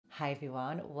Hi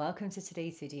everyone, welcome to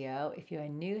today's video. If you are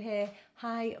new here,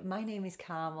 hi, my name is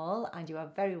Carmel and you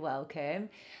are very welcome.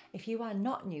 If you are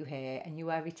not new here and you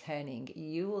are returning,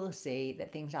 you will see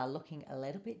that things are looking a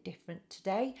little bit different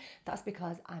today. That's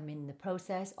because I'm in the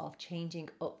process of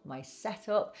changing up my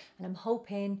setup, and I'm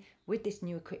hoping with this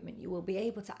new equipment you will be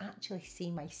able to actually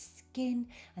see my skin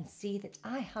and see that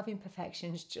I have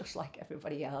imperfections just like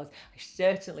everybody else. I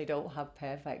certainly don't have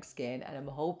perfect skin, and I'm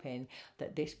hoping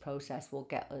that this process will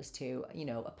get us to,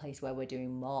 a place where we're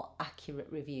doing more accurate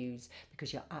reviews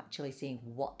because you're actually seeing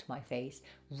what my face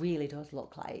really does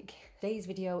look like. Today's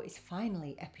video is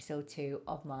finally episode 2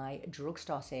 of my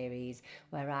drugstore series,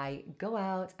 where I go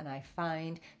out and I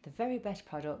find the very best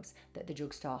products that the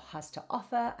drugstore has to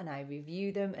offer and I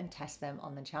review them and test them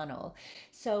on the channel.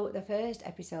 So the first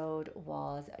episode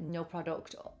was no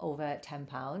product over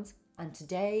 £10. And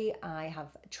today I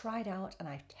have tried out and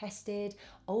I've tested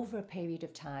over a period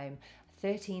of time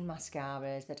 13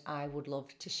 mascaras that I would love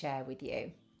to share with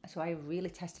you. So I really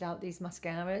tested out these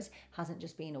mascaras. Hasn't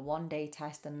just been a one-day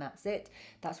test and that's it.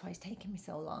 That's why it's taken me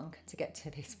so long to get to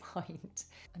this point.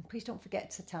 And please don't forget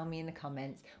to tell me in the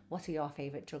comments, what are your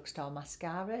favourite drugstore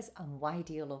mascaras and why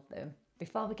do you love them?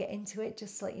 Before we get into it,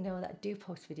 just to let you know that I do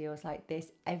post videos like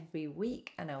this every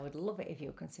week, and I would love it if you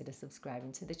would consider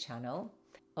subscribing to the channel.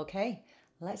 Okay,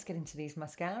 let's get into these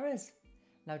mascaras.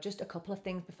 Now, just a couple of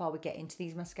things before we get into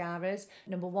these mascaras.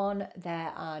 Number one,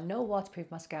 there are no waterproof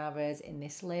mascaras in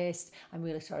this list. I'm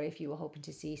really sorry if you were hoping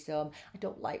to see some. I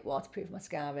don't like waterproof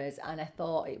mascaras, and I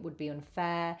thought it would be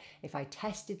unfair if I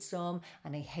tested some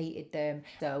and I hated them,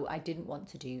 so I didn't want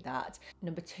to do that.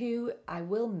 Number two, I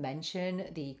will mention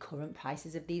the current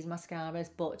prices of these mascaras,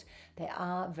 but they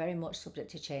are very much subject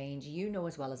to change. You know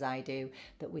as well as I do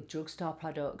that with drugstore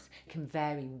products, it can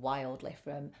vary wildly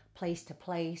from place to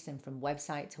place and from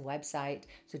website to website,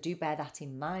 so do bear that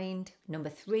in mind. Number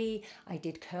three, I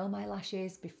did curl my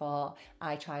lashes before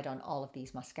I tried on all of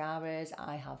these mascaras.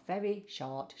 I have very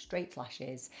short straight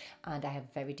lashes and I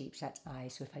have very deep set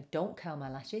eyes, so if I don't curl my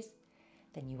lashes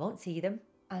then you won't see them.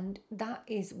 And that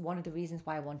is one of the reasons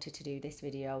why I wanted to do this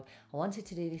video. I wanted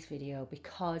to do this video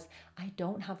because I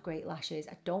don't have great lashes,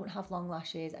 I don't have long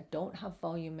lashes, I don't have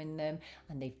volume in them,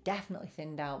 and they've definitely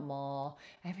thinned out more.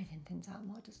 Everything thins out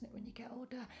more, doesn't it, when you get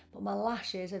older? But my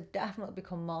lashes have definitely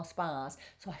become more sparse,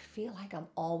 so I feel like I'm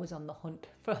always on the hunt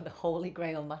for the holy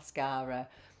grail mascara.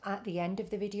 At the end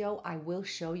of the video, I will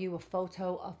show you a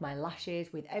photo of my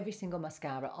lashes with every single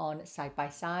mascara on side by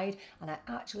side, and I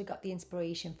actually got the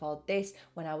inspiration for this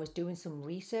when I was doing some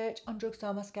research on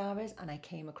drugstore mascaras, and I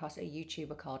came across a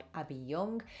YouTuber called Abby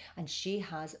Young, and she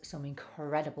has some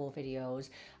incredible videos,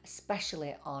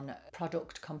 especially on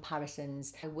product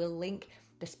comparisons. I will link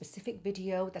the specific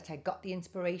video that I got the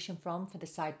inspiration from for the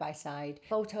side-by-side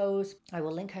photos. I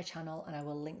will link her channel and I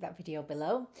will link that video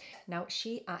below. Now,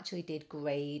 she actually did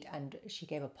grade and she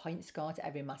gave a point score to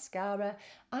every mascara.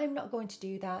 I'm not going to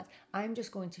do that. I'm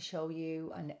just going to show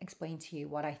you and explain to you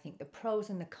what I think the pros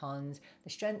and the cons,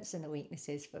 the strengths and the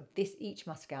weaknesses for each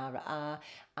mascara are,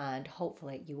 and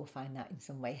hopefully you will find that in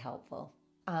some way helpful.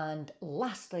 And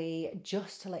lastly,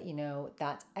 just to let you know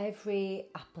that every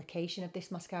application of this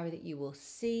mascara that you will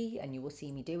see, and you will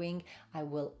see me doing, I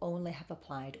will only have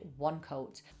applied one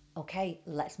coat. Okay,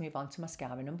 let's move on to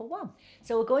mascara number 1.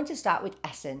 So we're going to start with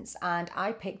Essence, and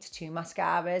I picked 2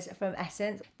 mascaras from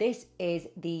Essence. This is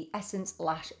the Essence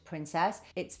Lash Princess.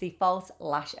 It's the False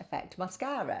Lash Effect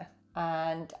mascara,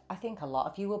 and I think a lot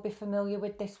of you will be familiar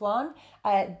with this one.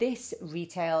 This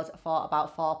retails for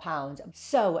about £4.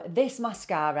 So this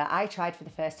mascara I tried for the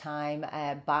first time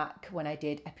back when I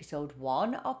did episode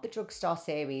 1 of the drugstore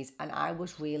series, and I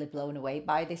was really blown away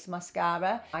by this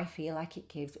mascara. I feel like it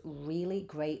gives really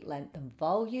great length and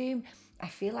volume. I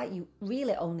feel like you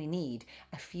really only need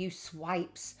a few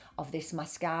swipes of this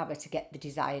mascara to get the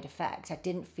desired effect. I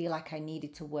didn't feel like I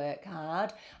needed to work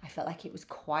hard. I felt like it was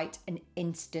quite an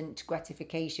instant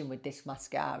gratification with this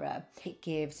mascara. It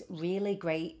gives really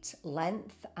great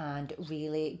length and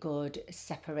really good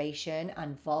separation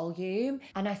and volume,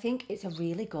 and I think it's a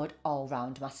really good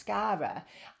all-round mascara.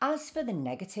 As for the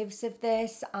negatives of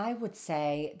this, I would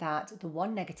say that the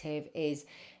one negative is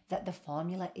that the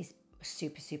formula is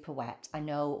super wet. I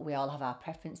know we all have our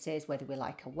preferences, whether we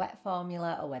like a wet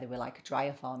formula or whether we like a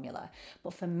drier formula,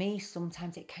 but for me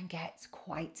sometimes it can get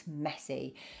quite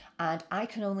messy, and I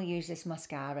can only use this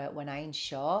mascara when I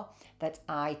ensure that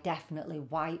I definitely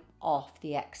wipe off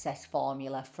the excess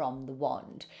formula from the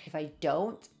wand. If I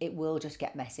don't, it will just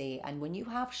get messy, and when you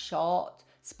have short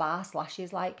sparse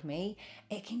lashes like me,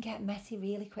 it can get messy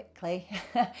really quickly.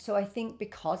 So I think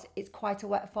because it's quite a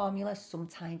wet formula,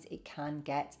 sometimes it can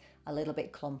get a little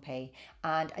bit clumpy.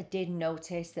 And I did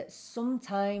notice that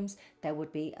sometimes there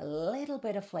would be a little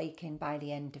bit of flaking by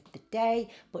the end of the day,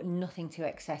 but nothing too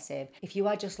excessive. If you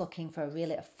are just looking for a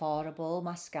really affordable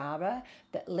mascara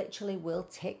that literally will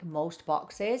tick most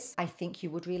boxes, I think you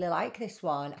would really like this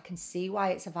one. I can see why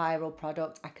it's a viral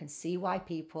product. I can see why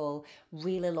people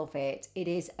really love it. It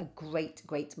is a great,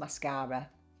 great mascara.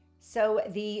 So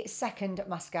the second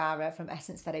mascara from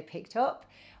Essence that I picked up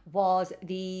was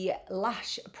the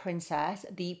Lash Princess,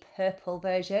 the purple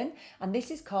version, and this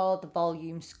is called the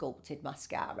Volume Sculpted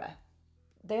Mascara.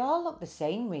 They all look the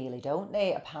same really, don't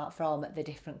they, apart from the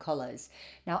different colours.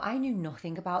 Now, I knew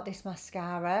nothing about this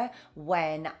mascara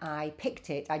when I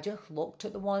picked it. I just looked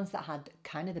at the ones that had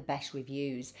kind of the best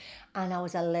reviews, and I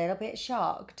was a little bit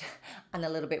shocked and a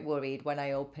little bit worried when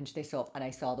I opened this up and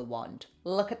I saw the wand.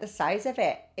 Look at the size of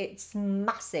it. It's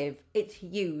massive. It's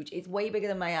huge. It's way bigger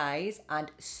than my eyes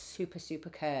and super, super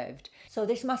curved. So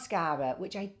this mascara,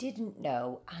 which I didn't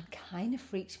know and kind of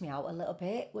freaked me out a little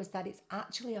bit, was that it's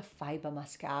actually a fibre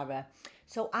mascara.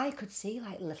 So I could see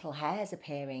like little hairs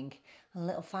appearing and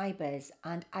little fibres,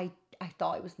 and I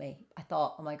thought it was me. I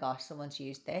thought, oh my gosh, someone's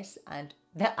used this and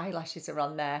the eyelashes are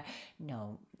on there.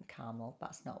 No, Carmel,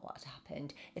 that's not what's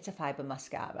happened. It's a fibre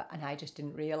mascara and I just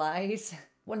didn't realise.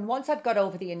 Once I'd got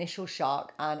over the initial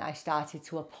shock and I started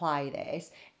to apply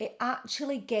this, it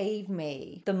actually gave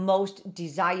me the most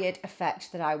desired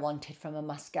effect that I wanted from a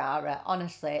mascara.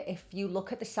 Honestly, if you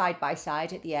look at the side by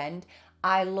side at the end,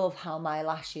 I love how my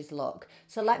lashes look.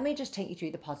 So let me just take you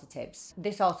through the positives.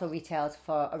 This also retails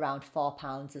for around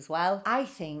 £4 as well. I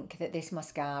think that this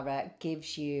mascara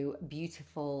gives you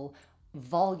beautiful,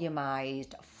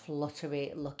 volumized,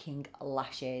 fluttery looking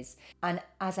lashes. And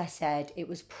as I said, it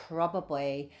was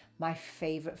probably my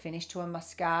favorite finish to a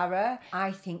mascara.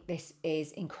 I think this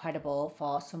is incredible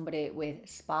for somebody with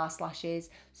sparse lashes,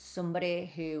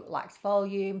 somebody who lacks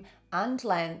volume and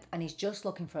length and is just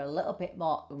looking for a little bit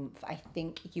more oomph. I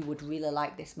think you would really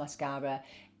like this mascara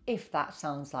if that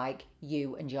sounds like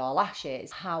you and your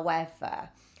lashes. However,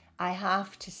 I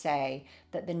have to say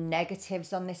that the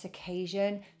negatives on this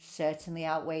occasion certainly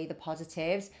outweigh the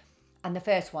positives. And the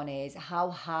first one is how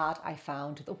hard I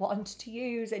found the wand to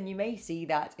use, and you may see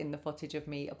that in the footage of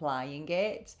me applying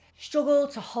it. Struggle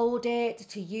to hold it,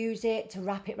 to use it, to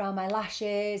wrap it around my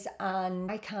lashes, and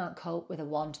I can't cope with a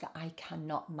wand that I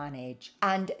cannot manage.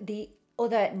 And the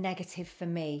other negative for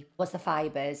me was the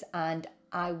fibres, and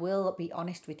I will be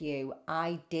honest with you,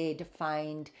 I did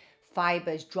find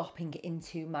fibres dropping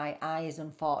into my eyes,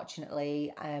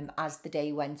 unfortunately, as the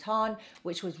day went on,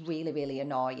 which was really, really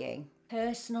annoying.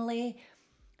 Personally,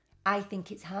 I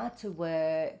think it's hard to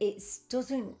wear. It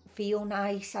doesn't feel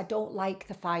nice. I don't like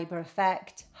the fibre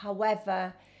effect.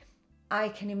 However, I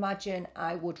can imagine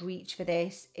I would reach for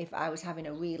this if I was having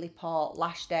a really poor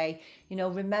lash day. You know,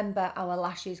 remember our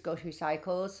lashes go through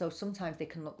cycles, so sometimes they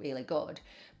can look really good,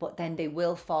 but then they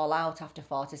will fall out after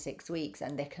 4 to 6 weeks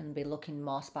and they can be looking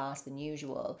more sparse than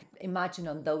usual. Imagine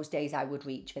on those days I would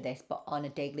reach for this, but on a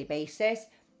daily basis,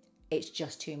 it's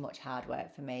just too much hard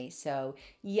work for me. So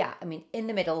yeah, I mean, in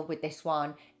the middle with this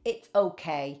one, it's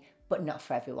okay, but not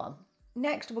for everyone.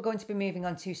 Next, we're going to be moving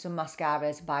on to some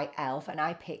mascaras by e.l.f. and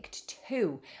I picked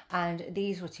 2, and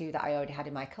these were 2 that I already had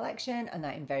in my collection and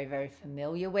that I'm very, very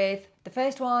familiar with. The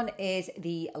first one is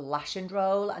the Lash and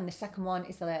Roll, and the second one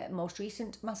is the most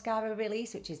recent mascara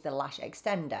release, which is the Lash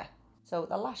Extender. So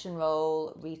the Lash and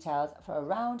Roll retails for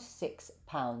around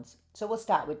 £6. So we'll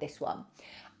start with this one.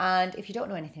 And if you don't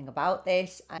know anything about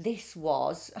this, this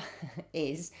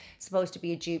is supposed to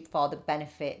be a dupe for the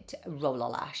Benefit Roller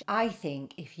Lash. I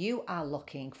think if you are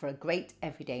looking for a great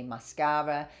everyday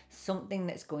mascara, something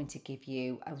that's going to give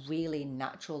you a really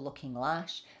natural looking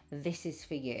lash, this is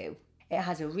for you. It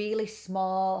has a really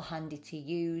small, handy to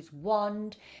use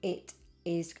wand. It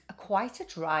is quite a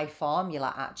dry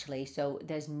formula actually, so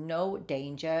there's no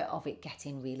danger of it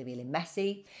getting really, really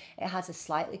messy. It has a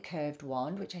slightly curved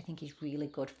wand, which I think is really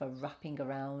good for wrapping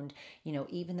around, you know,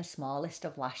 even the smallest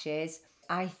of lashes.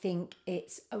 I think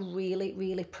it's a really,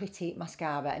 really pretty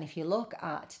mascara, and if you look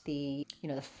at the, you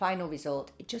know, the final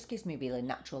result, it just gives me really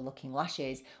natural looking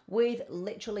lashes with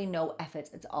literally no effort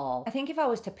at all. I think if I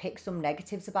was to pick some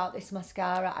negatives about this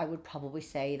mascara, I would probably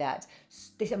say that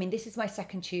this is my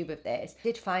second tube of this. I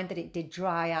did find that it did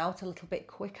dry out a little bit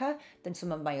quicker than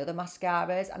some of my other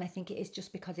mascaras, and I think it is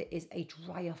just because it is a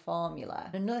drier formula.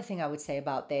 Another thing I would say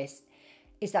about this,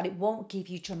 is that it won't give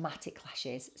you dramatic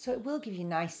lashes. So it will give you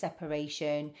nice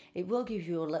separation. It will give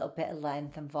you a little bit of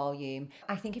length and volume.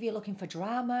 I think if you're looking for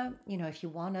drama, you know, if you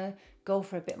want to go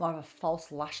for a bit more of a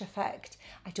false lash effect,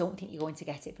 I don't think you're going to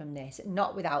get it from this,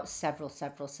 not without several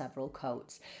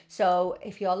coats. So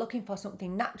if you're looking for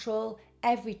something natural,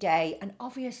 every day, and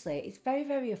obviously it's very,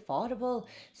 very affordable.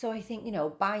 So I think, you know,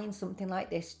 buying something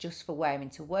like this just for wearing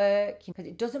to work, because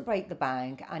it doesn't break the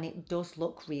bank and it does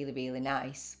look really, really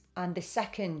nice. And the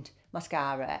second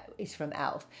mascara is from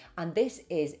e.l.f. and this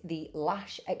is the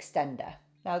Lash Extender.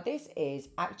 Now this is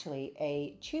actually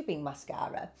a tubing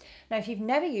mascara. Now if you've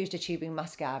never used a tubing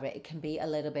mascara, it can be a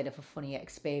little bit of a funny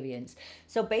experience.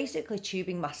 So basically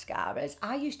tubing mascaras,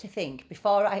 I used to think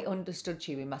before I understood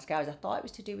tubing mascaras, I thought it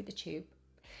was to do with the tube,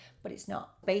 but it's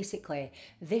not. Basically,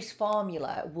 this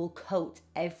formula will coat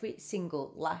every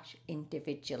single lash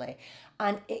individually,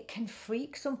 and it can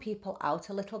freak some people out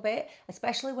a little bit,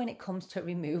 especially when it comes to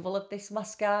removal of this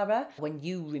mascara. When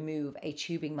you remove a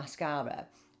tubing mascara,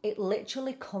 it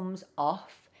literally comes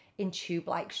off in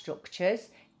tube-like structures,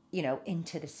 you know,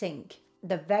 into the sink.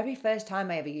 The very first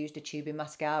time I ever used a tubing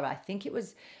mascara, I think it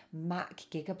was MAC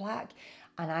Giga Black,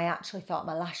 and I actually thought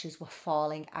my lashes were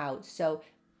falling out. So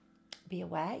be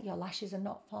aware, your lashes are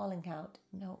not falling out.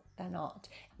 No, they're not.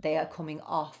 They are coming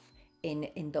off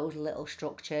in those little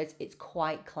structures. It's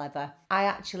quite clever. I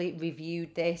actually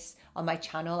reviewed this on my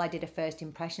channel. I did a first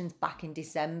impressions back in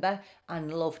December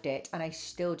and loved it, and I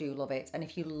still do love it. And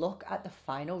if you look at the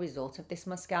final result of this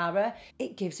mascara,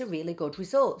 it gives a really good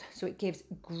result. So it gives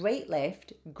great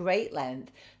lift, great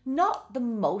length, not the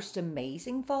most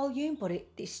amazing volume, but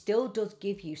it still does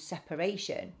give you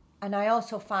separation. And I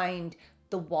also find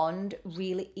the wand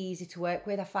really easy to work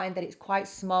with. I find that it's quite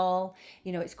small,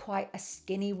 you know, it's quite a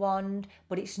skinny wand,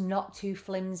 but it's not too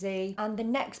flimsy. And the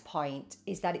next point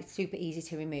is that it's super easy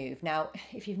to remove. Now,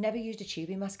 if you've never used a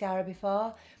tubing mascara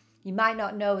before, you might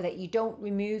not know that you don't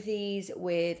remove these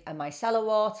with a micellar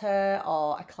water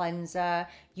or a cleanser.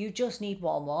 You just need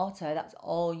warm water. That's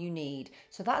all you need.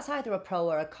 So that's either a pro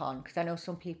or a con, because I know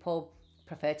some people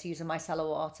prefer to use a micellar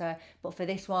water, but for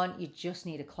this one you just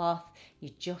need a cloth, you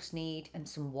just need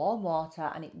some warm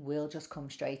water, and it will just come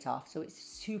straight off. So it's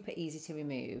super easy to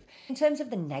remove. In terms of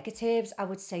the negatives, I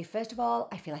would say first of all,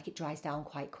 I feel like it dries down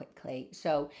quite quickly.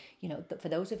 So, you know, for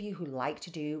those of you who like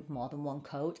to do more than one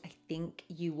coat, I think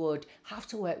you would have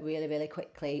to work really, really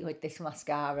quickly with this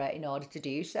mascara in order to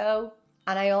do so.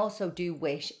 And I also do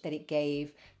wish that it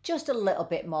gave just a little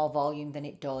bit more volume than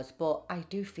it does, but I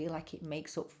do feel like it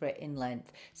makes up for it in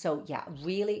length. So yeah,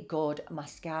 really good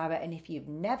mascara. And if you've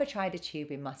never tried a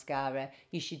tubing mascara,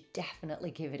 you should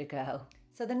definitely give it a go.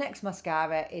 So the next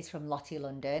mascara is from Lottie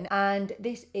London, and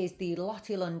this is the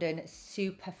Lottie London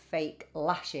Superfake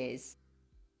Lashes.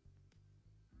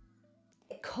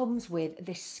 It comes with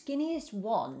the skinniest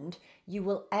wand you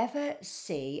will ever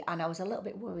see, and I was a little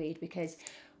bit worried because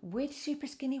with super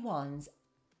skinny wands,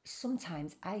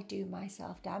 sometimes I do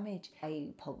myself damage. I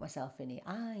poke myself in the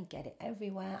eye, get it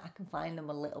everywhere. I can find them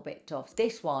a little bit tough.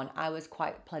 This one, I was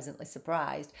quite pleasantly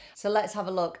surprised. So let's have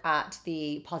a look at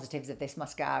the positives of this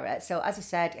mascara. So as I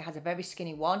said, it has a very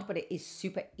skinny wand, but it is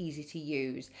super easy to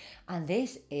use. And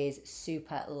this is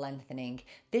super lengthening.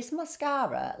 This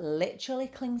mascara literally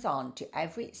clings on to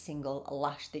every single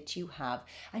lash that you have.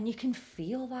 And you can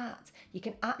feel that. You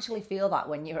can actually feel that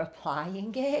when you're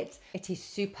applying it. It is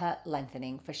super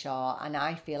lengthening for sure, and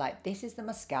I feel like this is the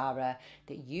mascara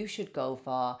that you should go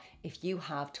for if you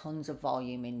have tons of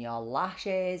volume in your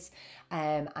lashes,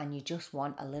 and you just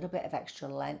want a little bit of extra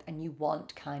length and you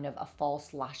want kind of a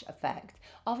false lash effect.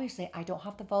 Obviously, I don't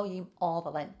have the volume or the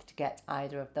length to get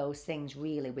either of those things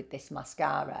really with this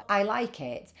mascara. I like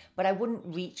it, but I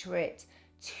wouldn't reach for it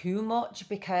too much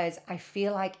because I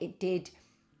feel like it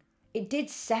did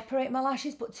separate my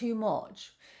lashes, but too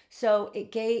much. So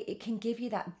it can give you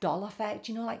that doll effect,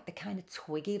 you know, like the kind of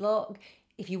twiggy look.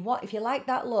 If you like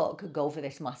that look, go for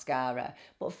this mascara.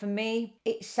 But for me,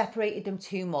 it separated them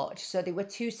too much. So they were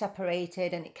too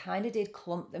separated and it kind of did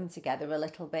clump them together a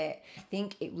little bit. I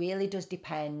think it really does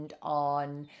depend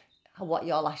on what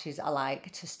your lashes are like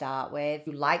to start with. If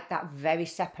you like that very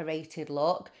separated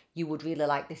look, you would really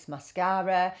like this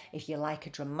mascara. If you like a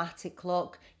dramatic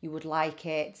look, you would like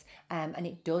it. And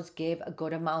it does give a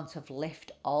good amount of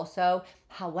lift also.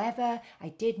 However, I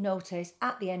did notice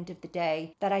at the end of the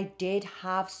day that I did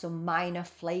have some minor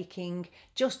flaking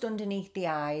just underneath the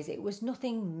eyes. It was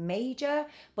nothing major,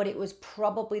 but it was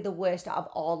probably the worst out of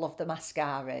all of the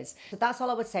mascaras. So that's all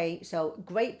I would say. So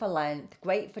great for length,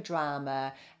 great for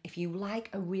drama. If you like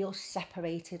a real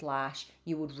separated lash,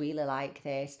 you would really like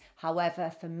this.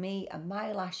 However, for me and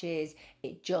my lashes,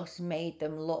 it just made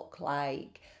them look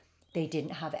like they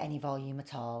didn't have any volume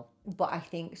at all. But I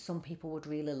think some people would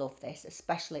really love this,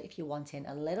 especially if you're wanting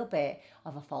a little bit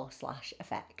of a false lash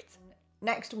effect.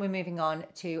 Next, we're moving on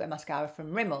to a mascara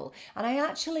from Rimmel. And I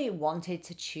actually wanted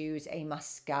to choose a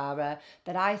mascara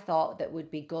that I thought that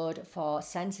would be good for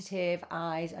sensitive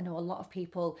eyes. I know a lot of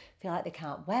people feel like they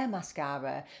can't wear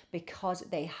mascara because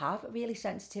they have really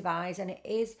sensitive eyes, and it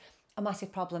is a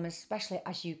massive problem, especially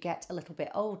as you get a little bit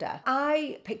older.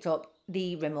 I picked up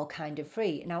the Rimmel Kind and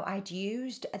Free. Now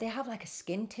they have like a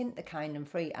skin tint, the Kind and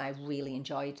Free, and I really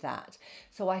enjoyed that.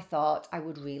 So I thought I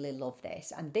would really love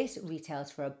this. And this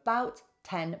retails for about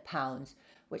 £10,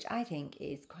 which I think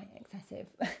is quite excessive.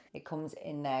 It comes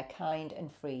in their Kind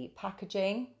and Free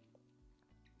packaging.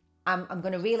 I'm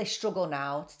going to really struggle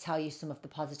now to tell you some of the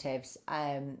positives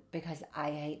because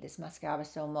I hate this mascara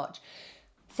so much.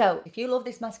 So if you love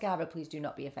this mascara, please do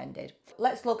not be offended.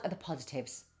 Let's look at the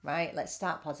positives, right? Let's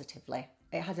start positively.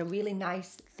 It has a really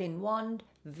nice thin wand,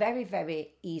 very,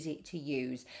 very easy to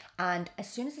use. And as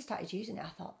soon as I started using it, I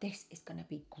thought this is going to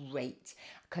be great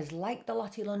because like the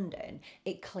Lottie London,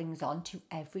 it clings on to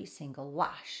every single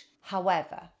lash.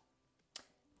 However,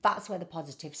 that's where the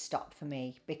positives stop for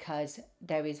me because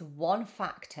there is one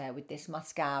factor with this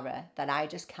mascara that I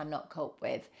just cannot cope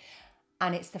with,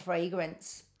 and it's the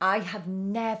fragrance. I have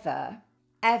never,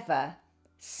 ever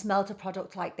smelled a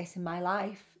product like this in my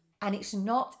life. And it's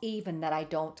not even that I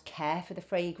don't care for the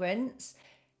fragrance.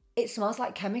 It smells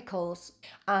like chemicals,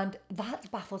 and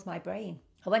that baffles my brain.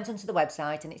 I went onto the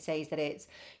website and it says that it's,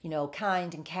 you know,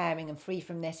 kind and caring and free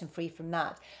from this and free from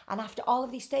that. And after all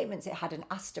of these statements, it had an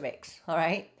asterisk, all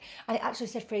right? And it actually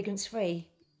said fragrance free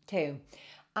too.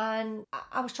 And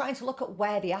I was trying to look at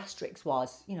where the asterisk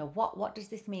was. You know, what does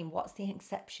this mean? What's the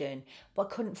exception? But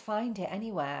couldn't find it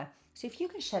anywhere. So if you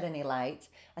can shed any light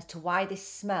as to why this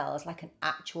smells like an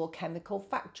actual chemical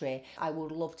factory, I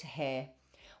would love to hear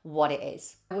what it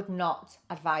is. I would not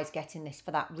advise getting this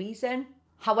for that reason.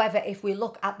 However, if we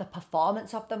look at the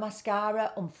performance of the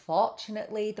mascara,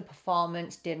 unfortunately, the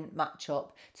performance didn't match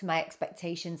up to my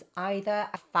expectations either.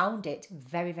 I found it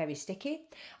very, very sticky.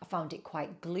 I found it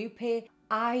quite gloopy.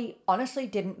 I honestly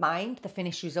didn't mind the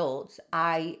finished results.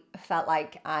 I felt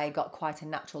like I got quite a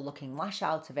natural looking lash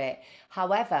out of it.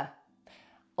 However,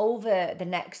 over the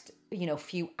next,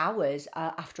 few hours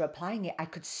after applying it, I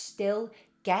could still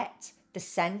get the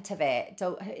scent of it.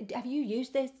 So have you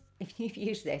used this? If you've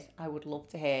used this, I would love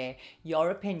to hear your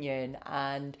opinion.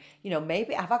 And,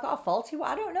 maybe have I got a faulty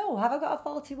one? I don't know. Have I got a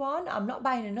faulty one? I'm not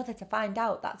buying another to find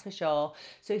out, that's for sure.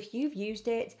 So if you've used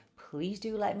it, please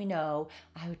do let me know.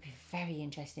 I would be very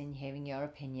interested in hearing your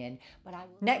opinion.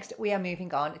 Next, we are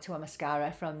moving on to a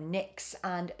mascara from NYX,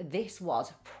 and this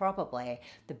was probably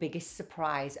the biggest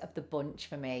surprise of the bunch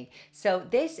for me. So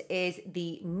this is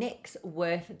the NYX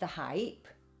Worth the Hype.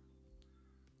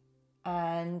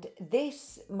 And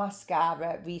this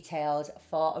mascara retails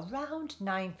for around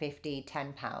 £9.50,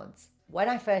 £10. When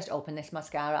I first opened this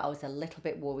mascara, I was a little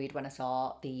bit worried when I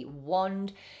saw the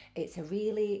wand. It's a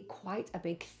really quite a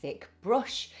big thick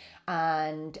brush,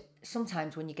 and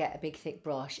sometimes when you get a big thick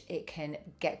brush, it can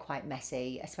get quite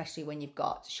messy, especially when you've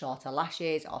got shorter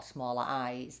lashes or smaller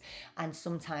eyes, and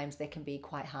sometimes they can be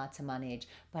quite hard to manage.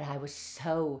 But I was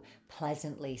so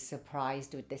pleasantly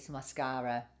surprised with this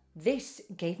mascara. This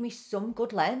gave me some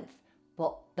good length,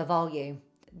 but the volume.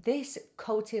 This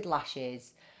coated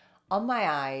lashes on my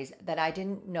eyes that I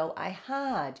didn't know I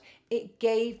had. It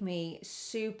gave me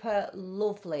super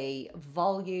lovely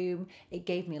volume. It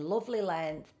gave me lovely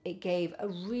length. It gave a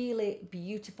really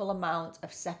beautiful amount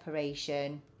of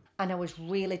separation. And I was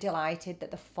really delighted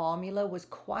that the formula was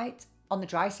quite on the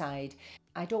dry side.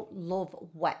 I don't love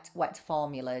wet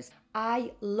formulas.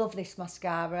 I love this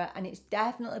mascara, and it's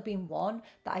definitely been one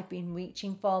that I've been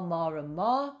reaching for more and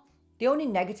more. The only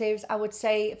negatives I would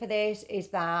say for this is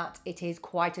that it is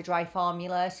quite a dry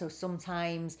formula, so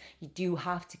sometimes you do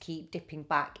have to keep dipping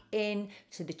back in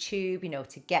to the tube,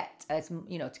 to get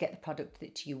the product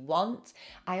that you want.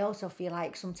 I also feel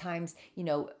like sometimes,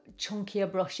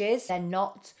 chunkier brushes, they're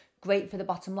not great for the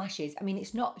bottom lashes. I mean,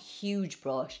 it's not a huge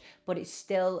brush, but it's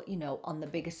still, on the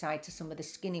bigger side to some of the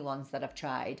skinny ones that I've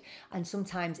tried. And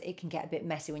sometimes it can get a bit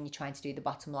messy when you're trying to do the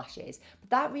bottom lashes. But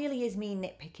that really is me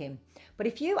nitpicking. But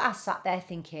if you are sat there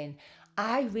thinking,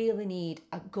 I really need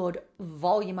a good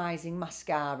volumizing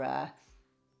mascara,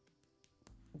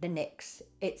 the NYX,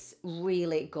 it's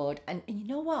really good. And you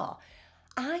know what?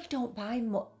 I don't buy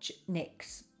much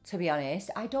NYX. To be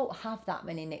honest, I don't have that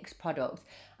many NYX products,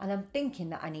 and I'm thinking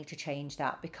that I need to change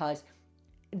that because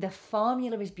The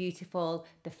formula is beautiful,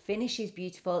 the finish is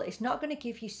beautiful. It's not going to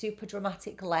give you super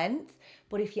dramatic length,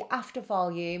 but if you're after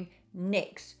volume,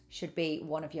 NYX should be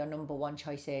one of your number one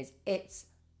choices. It's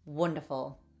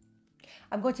wonderful.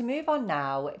 I'm going to move on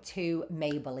now to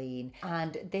Maybelline,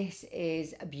 and this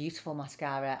is a beautiful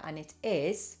mascara, and it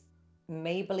is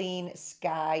Maybelline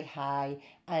Sky High,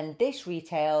 and this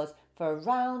retails for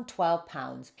around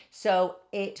 £12. So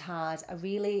it has a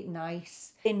really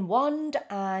nice thin wand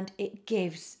and it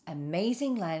gives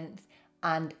amazing length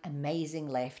and amazing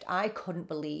lift. I couldn't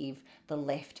believe the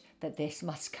lift that this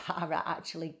mascara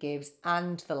actually gives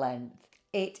and the length.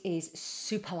 It is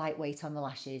super lightweight on the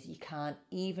lashes. You can't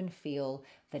even feel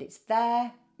that it's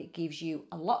there. It gives you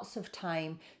lots of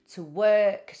time to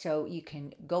work, so you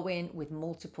can go in with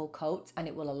multiple coats and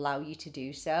it will allow you to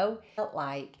do so. I felt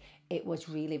like it was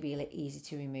really, really easy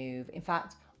to remove. In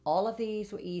fact, all of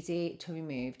these were easy to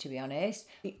remove, to be honest.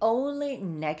 The only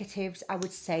negatives I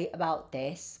would say about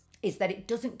this is that it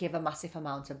doesn't give a massive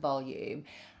amount of volume,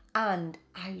 and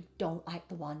I don't like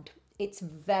the wand. It's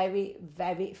very,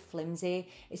 very flimsy.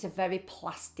 It's a very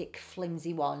plastic,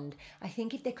 flimsy wand. I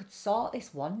think if they could sort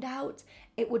this wand out,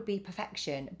 it would be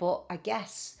perfection. But I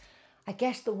guess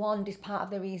the wand is part of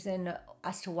the reason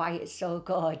as to why it's so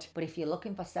good. But if you're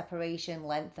looking for separation,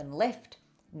 length and lift,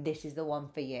 this is the one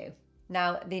for you.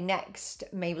 Now, the next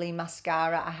Maybelline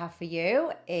mascara I have for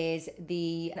you is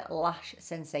the Lash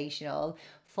Sensational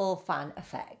Full Fan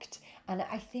Effect. And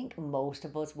I think most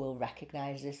of us will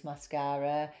recognise this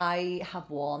mascara. I have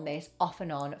worn this off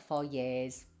and on for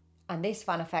years. And this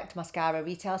Fan Effect mascara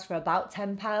retails for about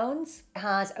 £10. It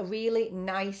has a really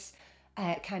nice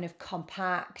kind of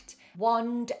compact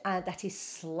wand that is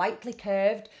slightly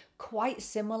curved, quite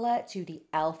similar to the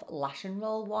e.l.f. Lash and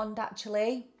Roll wand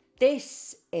actually.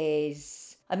 This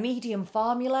is a medium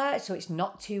formula, so it's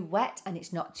not too wet and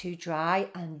it's not too dry,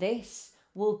 and this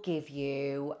will give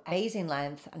you amazing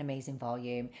length and amazing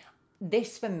volume.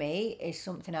 This for me is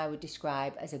something I would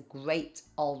describe as a great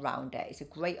all-rounder. It's a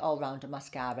great all-rounder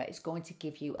mascara. It's going to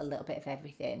give you a little bit of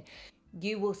everything.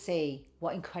 You will see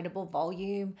what incredible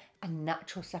volume and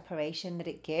natural separation that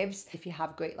it gives. If you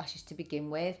have great lashes to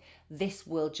begin with, this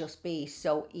will just be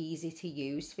so easy to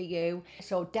use for you.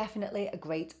 So definitely a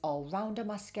great all-rounder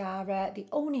mascara. The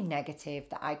only negative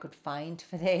that I could find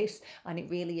for this, and it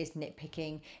really is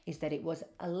nitpicking, is that it was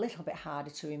a little bit harder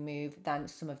to remove than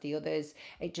some of the others.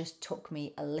 It just took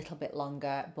me a little bit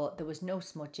longer, but there was no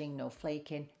smudging, no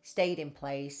flaking, stayed in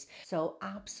place. So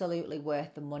absolutely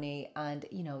worth the money, and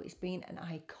you know, it's been an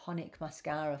iconic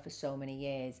mascara for so many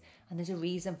years, and there's a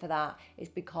reason for that. It's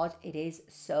because it is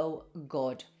so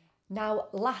good. Now,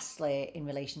 lastly, in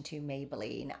relation to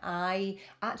Maybelline, I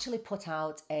actually put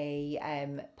out a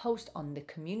post on the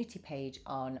community page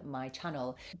on my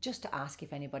channel just to ask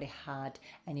if anybody had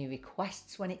any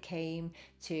requests when it came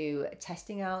to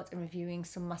testing out and reviewing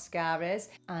some mascaras.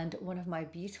 And one of my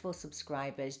beautiful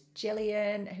subscribers,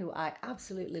 Gillian, who I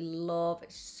absolutely love,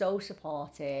 so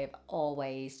supportive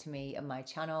always to me and my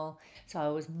channel. So I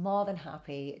was more than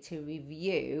happy to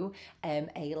review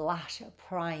a lash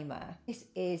primer. This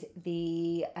is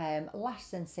the Lash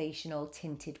Sensational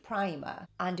Tinted Primer,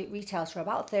 and it retails for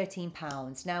about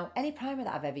 £13. Now, any primer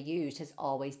that I've ever used has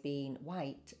always been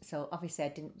white, so obviously I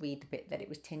didn't read the bit that it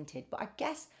was tinted, but I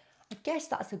guess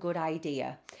that's a good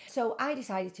idea. So I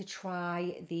decided to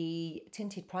try the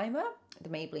tinted primer, the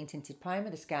Maybelline tinted primer,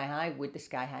 the Sky High, with the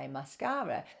Sky High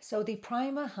mascara. So the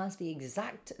primer has the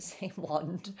exact same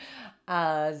wand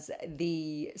as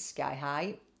the Sky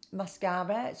High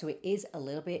mascara, so it is a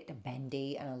little bit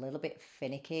bendy and a little bit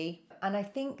finicky, and I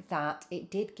think that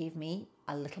it did give me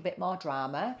a little bit more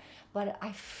drama, but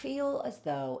I feel as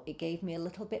though it gave me a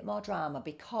little bit more drama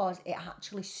because it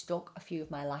actually stuck a few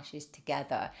of my lashes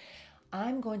together.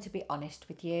 I'm going to be honest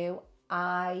with you,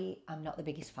 I am not the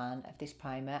biggest fan of this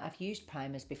primer. I've used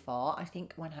primers before. I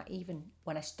think when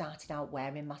I started out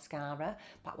wearing mascara,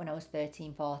 back when I was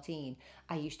 13, 14,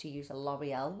 I used to use a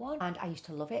L'Oreal one and I used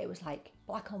to love it. It was like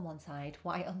black on one side,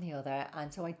 white on the other.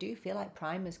 And so I do feel like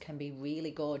primers can be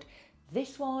really good.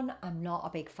 This one, I'm not a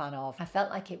big fan of. I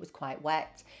felt like it was quite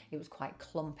wet. It was quite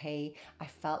clumpy. I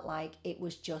felt like it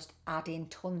was just adding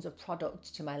tons of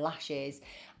product to my lashes,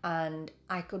 and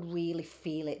I could really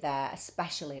feel it there,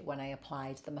 especially when I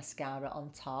applied the mascara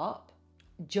on top.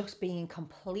 Just being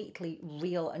completely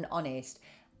real and honest,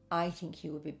 I think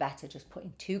you would be better just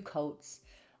putting 2 coats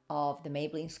of the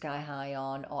Maybelline Sky High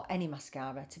on, or any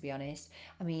mascara, to be honest.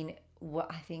 I mean,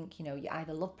 I think, you know, you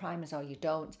either love primers or you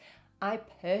don't. I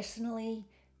personally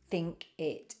think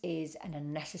it is an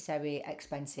unnecessary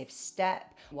expensive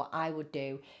step. What I would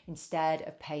do, instead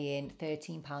of paying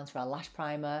 £13 for a lash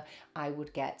primer, I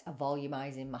would get a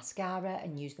volumizing mascara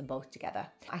and use them both together.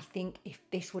 I think if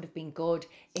this would have been good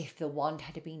if the wand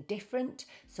had been different,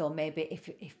 so maybe if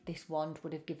this wand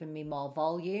would have given me more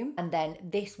volume, and then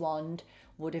this wand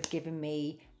would have given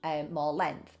me more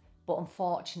length. But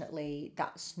unfortunately,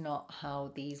 that's not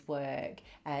how these work.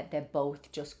 They're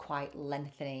both just quite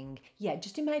lengthening. Yeah,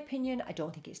 just in my opinion, I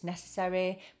don't think it's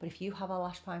necessary. But if you have a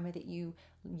lash primer that you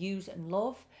use and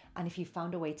love, and if you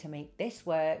found a way to make this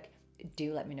work,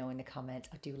 do let me know in the comments,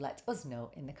 or do let us know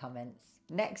in the comments.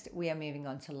 Next, we are moving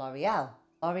on to L'Oreal.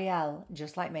 L'Oreal,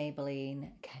 just like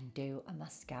Maybelline, can do a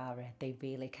mascara. They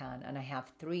really can. And I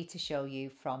have 3 to show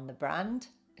you from the brand.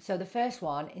 So the first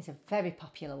one is a very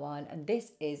popular one, and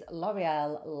this is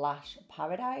L'Oreal Lash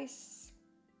Paradise.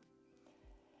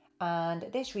 And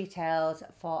this retails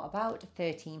for about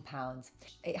 £13.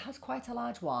 It has quite a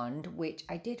large wand, which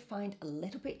I did find a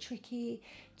little bit tricky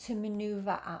to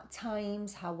maneuver at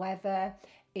times. However,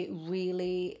 it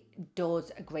really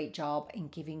does a great job in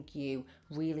giving you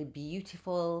really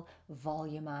beautiful,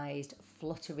 volumized,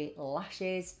 fluttery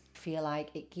lashes. I feel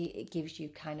like it gives you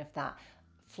kind of that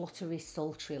fluttery,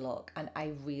 sultry look, and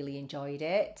I really enjoyed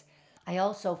it. I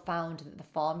also found that the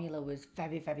formula was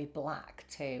very, very black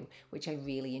too, which I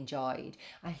really enjoyed.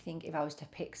 I think if I was to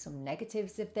pick some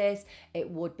negatives of this, it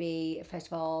would be, first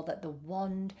of all, that the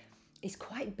wand is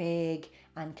quite big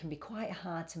and can be quite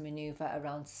hard to maneuver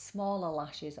around smaller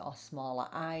lashes or smaller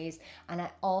eyes. And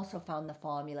I also found the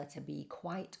formula to be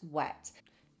quite wet.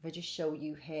 If I just show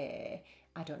you here,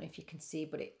 I don't know if you can see,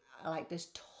 but like there's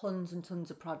tons and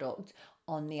tons of product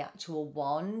on the actual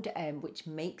wand, which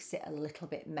makes it a little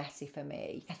bit messy for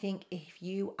me. I think if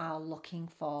you are looking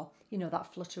for, you know,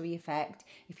 that fluttery effect,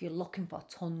 if you're looking for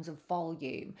tons of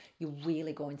volume, you're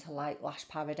really going to like Lash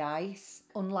Paradise.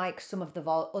 Unlike some of the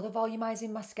other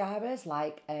volumizing mascaras,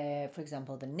 like for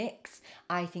example the NYX,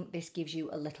 I think this gives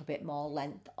you a little bit more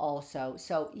length also.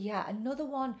 So yeah, another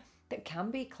one that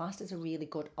can be classed as a really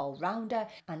good all-rounder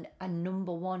and a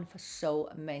number one for so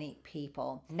many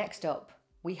people. Next up,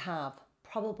 we have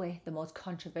probably the most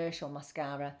controversial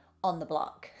mascara on the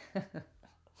block.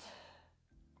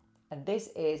 And this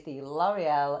is the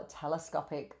L'Oreal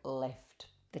Telescopic Lift.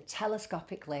 The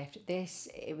Telescopic Lift,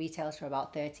 it retails for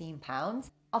about £13.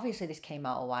 Obviously this came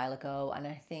out a while ago, and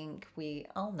I think we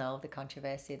all know the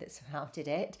controversy that surrounded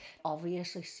it.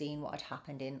 Obviously seen what had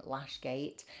happened in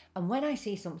Lashgate, and when I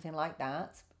see something like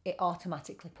that, it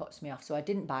automatically puts me off. So I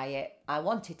didn't buy it. I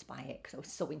wanted to buy it because I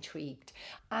was so intrigued.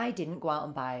 I didn't go out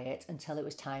and buy it until it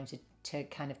was time to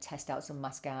kind of test out some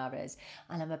mascaras,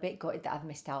 and I'm a bit gutted that I've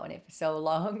missed out on it for so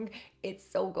long. It's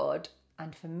so good,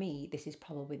 and for me this is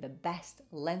probably the best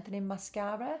lengthening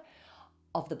mascara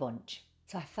of the bunch.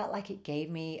 So I felt like it gave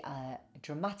me a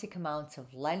dramatic amount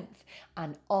of length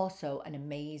and also an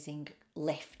amazing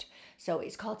lift. So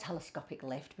it's called Telescopic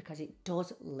Lift because it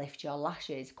does lift your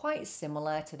lashes, quite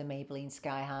similar to the Maybelline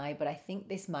Sky High, but I think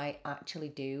this might actually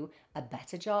do a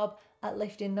better job at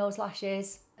lifting those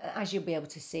lashes. As you'll be able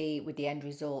to see with the end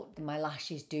result, my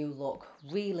lashes do look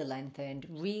really lengthened,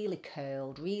 really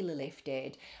curled, really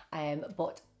lifted.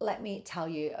 But let me tell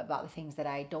you about the things that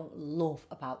I don't love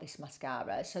about this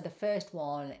mascara. So the first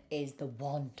one is the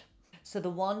wand. So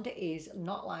the wand is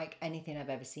not like anything I've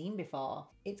ever seen before.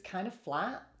 It's kind of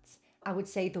flat. I would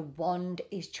say the wand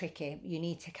is tricky. You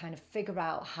need to kind of figure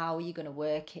out how you're going to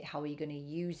work it, how are you going to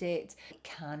use it. It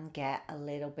can get a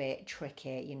little bit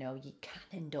tricky, you know, you can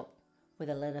end up with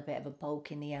a little bit of a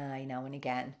poke in the eye now and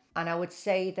again. And I would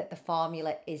say that the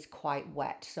formula is quite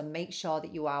wet, so make sure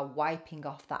that you are wiping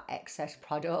off that excess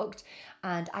product.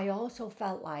 And I also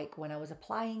felt like when I was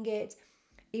applying it,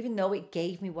 even though it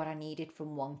gave me what I needed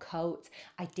from one coat,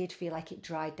 I did feel like it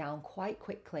dried down quite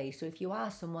quickly. So if you are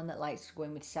someone that likes to go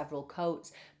in with several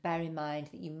coats, bear in mind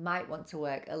that you might want to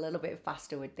work a little bit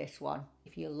faster with this one.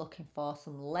 If you're looking for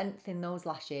some length in those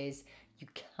lashes, you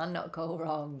cannot go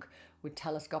wrong with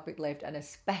Telescopic Lift, and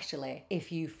especially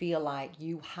if you feel like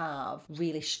you have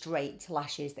really straight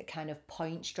lashes that kind of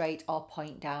point straight or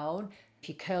point down. If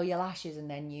you curl your lashes and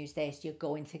then use this, you're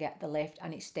going to get the lift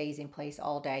and it stays in place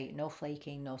all day. No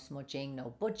flaking, no smudging,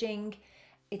 no budging.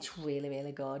 It's really,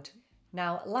 really good.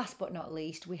 Now, last but not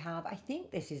least, we have, I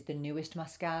think this is the newest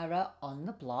mascara on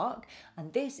the block,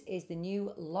 and this is the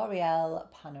new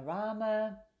L'Oreal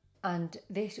Panorama. And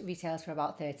this retails for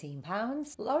about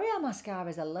 £13. L'Oreal mascara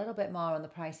is a little bit more on the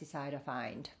pricey side, I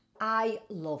find. I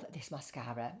love this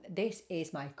mascara. This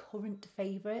is my current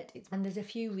favourite, and there's a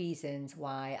few reasons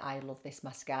why I love this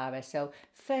mascara. So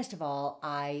first of all,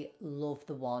 I love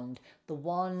the wand. The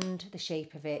wand, the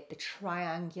shape of it, the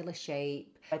triangular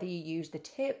shape, whether you use the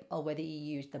tip or whether you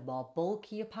use the more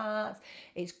bulkier parts,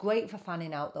 it's great for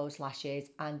fanning out those lashes,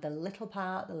 and the little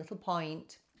part, the little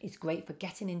point, is great for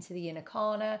getting into the inner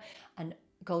corner, and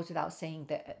goes without saying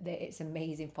that it's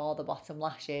amazing for the bottom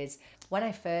lashes. When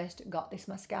I first got this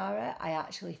mascara, I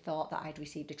actually thought that I'd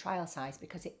received a trial size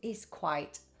because it is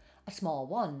quite a small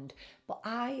wand, but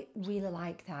I really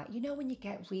like that. You know, when you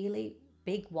get really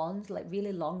big wands, like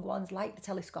really long ones, like the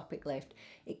telescopic lift,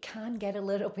 it can get a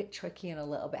little bit tricky and a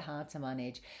little bit hard to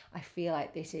manage. I feel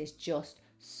like this is just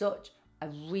such a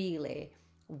really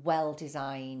well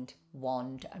designed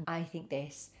wand, and I think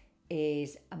this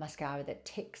is a mascara that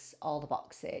ticks all the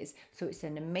boxes. So it's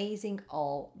an amazing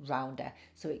all-rounder.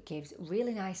 So it gives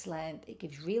really nice length, it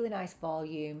gives really nice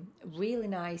volume, really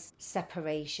nice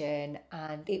separation,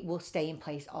 and it will stay in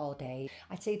place all day.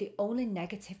 I'd say the only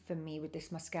negative for me with this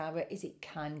mascara is it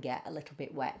can get a little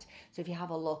bit wet. So if you have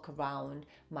a look around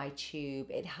my tube,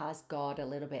 it has got a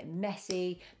little bit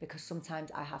messy because sometimes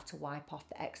I have to wipe off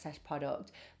the excess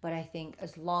product. But I think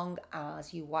as long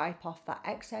as you wipe off that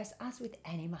excess, as with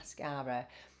any mascara,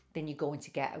 then you're going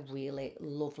to get a really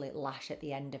lovely lash at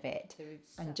the end of it.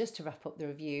 And just to wrap up the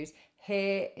reviews,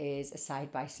 here is a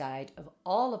side-by-side of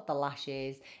all of the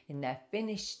lashes in their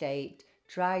finished state,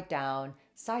 dried down,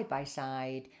 side by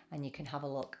side, and you can have a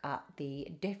look at the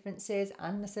differences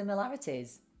and the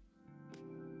similarities.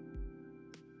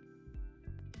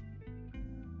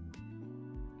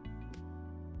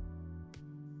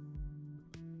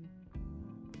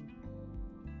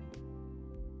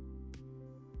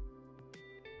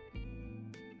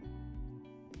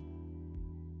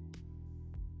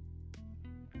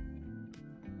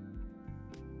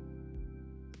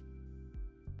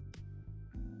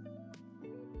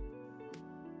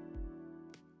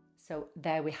 So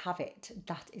there we have it.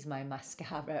 That is my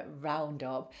mascara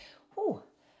roundup. Oh,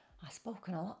 I've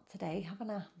spoken a lot today,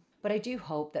 haven't I? But I do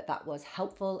hope that that was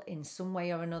helpful in some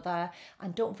way or another.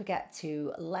 And don't forget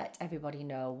to let everybody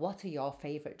know, what are your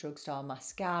favourite drugstore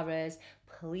mascaras?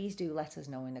 Please do let us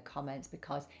know in the comments,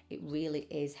 because it really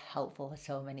is helpful for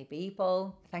so many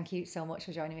people. Thank you so much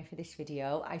for joining me for this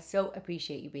video. I so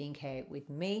appreciate you being here with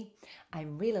me.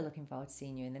 I'm really looking forward to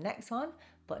seeing you in the next one.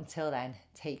 But until then,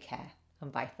 take care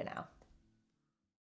and bye for now.